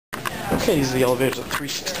Okay, these are the elevators at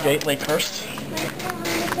 368 Lakehurst.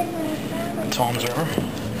 Tom's River.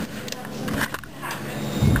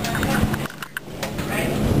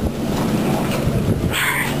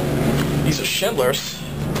 These are Schindlers.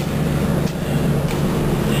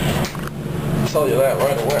 I'll tell you that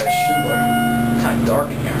right away. Schindler. Kind of dark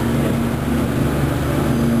in here.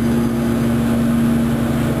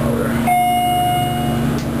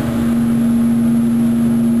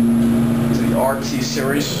 RT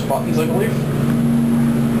series buttons, I believe.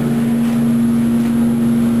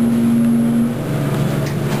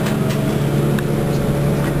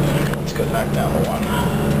 Let's go back down to one.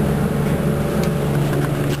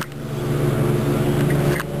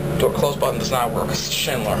 Door close button does not work. It's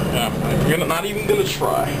Schindler. Yeah, you're not even going to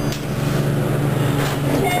try.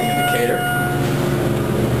 Indicator.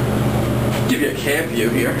 Give you a cab view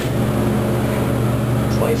here.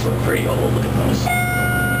 These lights look pretty old. Look at those.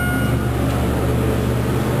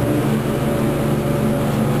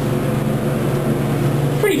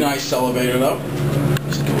 Pretty nice elevator though.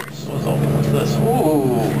 Just go, what's open with this?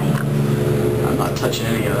 Ooh, I'm not touching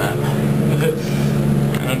any of that.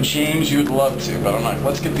 I know James, you'd love to, but I'm not.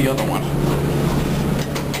 Let's get the other one.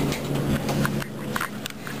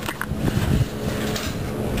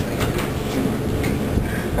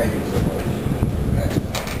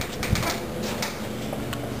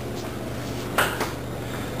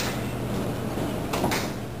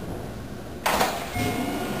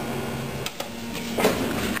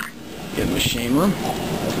 Get machine room.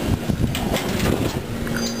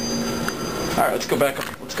 Alright, let's go back up.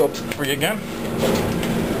 Let's go up to 3 again.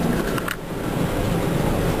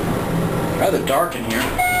 Rather dark in here.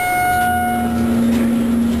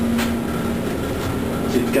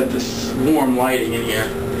 So you've got this warm lighting in here.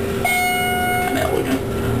 And elegant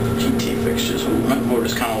GT fixtures. Ooh, that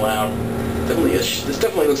motor's kind of loud. This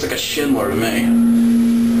definitely looks like a Schindler to me.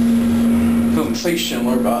 Doesn't say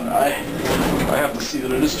Schindler, but I have to see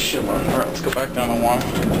that it is a Schindler. Alright, let's go back down to 1.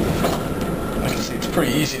 I can see it's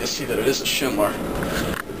pretty easy to see that it is a Schindler.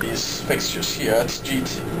 With these fixtures here, it's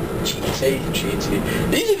GT.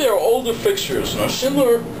 These are their older fixtures. Now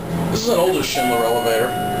Schindler, this is an older Schindler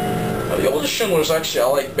elevator. The older Schindlers actually I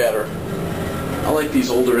like better. I like these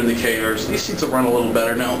older indicators. These seats will run a little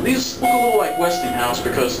better. Now these look a little like Westinghouse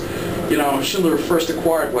because, you know, Schindler first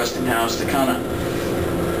acquired Westinghouse. The kind of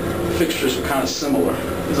fixtures were kind of similar.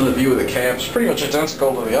 Here's a view of the cab. It's pretty much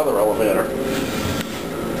identical to the other elevator.